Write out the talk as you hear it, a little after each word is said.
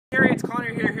Gary, it's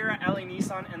Connor here at LA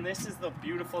Nissan, and this is the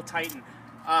beautiful Titan.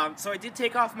 So I did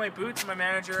take off my boots. My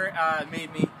manager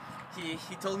made me.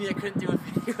 He told me I couldn't do a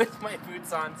video with my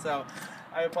boots on, so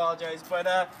I apologize.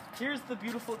 But here's the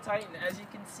beautiful Titan. As you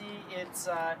can see, it's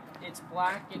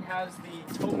black. It has the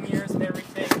tow mirrors and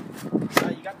everything.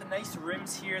 You got the nice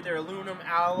rims here. They're aluminum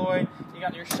alloy. You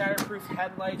got your shatterproof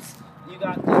headlights. You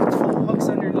got the tow hooks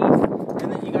underneath,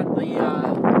 and then you got the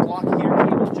block heater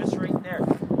cable just right there.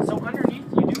 So underneath,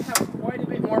 you do have quite a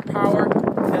bit more power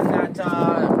than that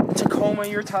Tacoma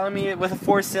you're telling me with a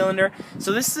 4-cylinder.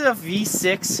 So this is a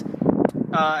V6.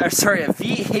 A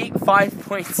V8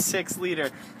 5.6 liter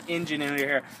engine in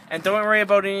here, and don't worry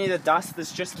about any of the dust.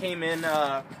 This just came in.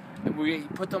 We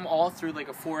put them all through like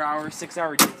a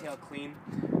 6-hour detail clean.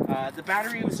 The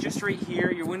battery was just right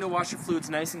here. Your window washer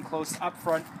fluid's nice and close up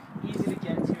front, easy to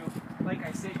get to. Like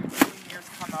I said, your twin mirrors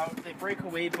come out. They break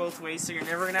away both ways, so you're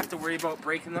never gonna have to worry about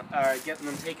breaking them, getting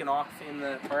them taken off in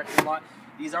the parking lot.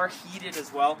 These are heated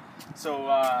as well, so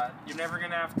you're never going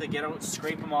to have to get out and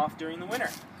scrape them off during the winter.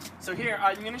 So here,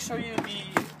 I'm going to show you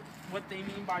what they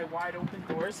mean by wide open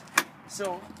doors.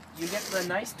 So you get the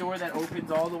nice door that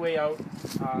opens all the way out,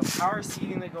 power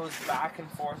seating that goes back and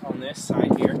forth on this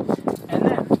side here, and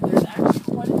then there's actually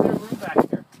quite a bit of room back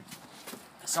here.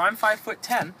 So I'm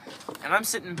 5'10", and I'm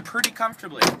sitting pretty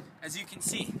comfortably, as you can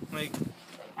see. Like,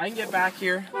 I can get back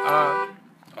here.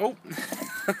 Oh,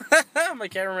 my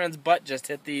cameraman's butt just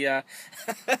hit the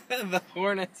the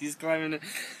Hornets. He's climbing it.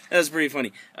 That was pretty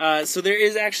funny. So there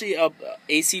is actually a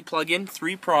AC plug-in,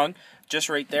 3-prong, just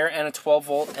right there, and a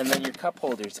 12-volt, and then your cup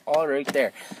holders, all right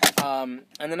there. And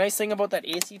the nice thing about that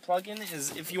AC plug-in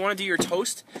is if you want to do your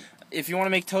toast, if you want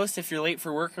to make toast if you're late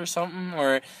for work or something,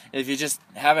 or if you just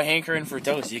have a hankering for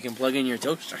toast, you can plug in your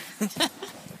toaster.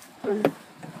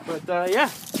 But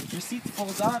yeah, your seats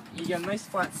fold up, you get a nice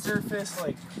flat surface,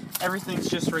 like everything's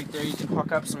just right there. You can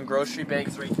hook up some grocery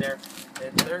bags right there.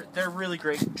 They're really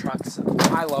great trucks.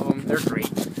 I love them, they're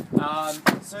great.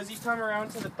 So as you come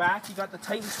around to the back, you got the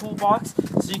Titan toolbox,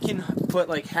 so you can put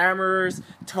like hammers,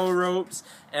 tow ropes,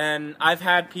 and I've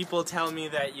had people tell me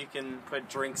that you can put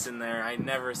drinks in there. I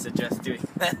never suggest doing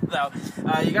that though.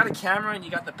 You got a camera and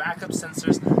you got the backup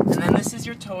sensors, and then this is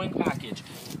your towing package.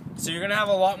 So you're going to have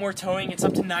a lot more towing. It's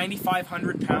up to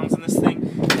 9,500 pounds on this thing.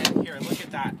 And here, look at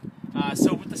that.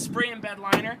 So with the spray and bed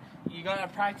liner, you got a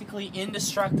practically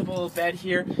indestructible bed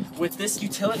here. With this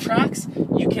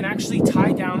Utilitrax, you can actually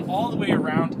tie down all the way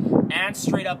around and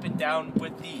straight up and down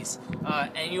with these.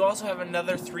 And you also have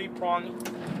another 3-prong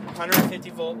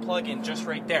 150-volt plug-in just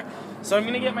right there. So I'm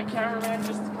going to get my cameraman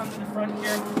just to come to the front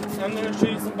here, and I'm going to show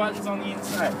you some buttons on the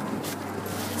inside.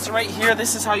 So right here,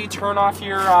 this is how you turn off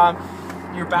your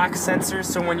back sensors,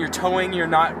 so when you're towing, you're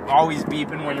not always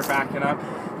beeping when you're backing up.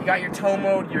 You got your tow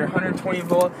mode, your 120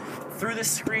 volt. Through this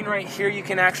screen right here, you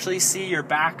can actually see your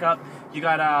backup. You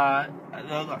got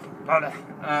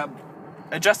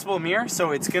adjustable mirror,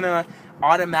 so it's gonna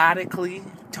automatically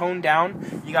tone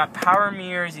down. You got power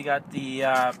mirrors, you got the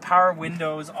power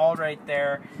windows all right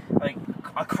there, like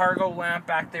a cargo lamp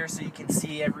back there so you can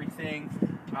see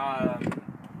everything.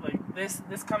 Like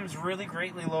this comes really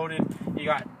greatly loaded. You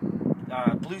got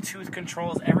Bluetooth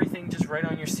controls, everything just right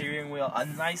on your steering wheel, a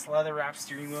nice leather wrapped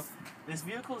steering wheel. This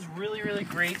vehicle is really, really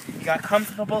great. You got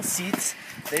comfortable seats.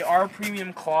 They are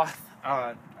premium cloth.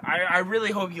 I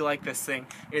really hope you like this thing.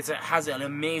 It has an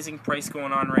amazing price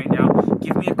going on right now.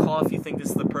 Give me a call if you think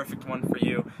this is the perfect one for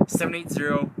you.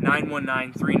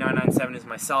 780-919-3997 is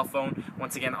my cell phone.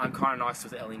 Once again, I'm Connor Knox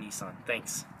with LA Nissan.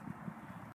 Thanks.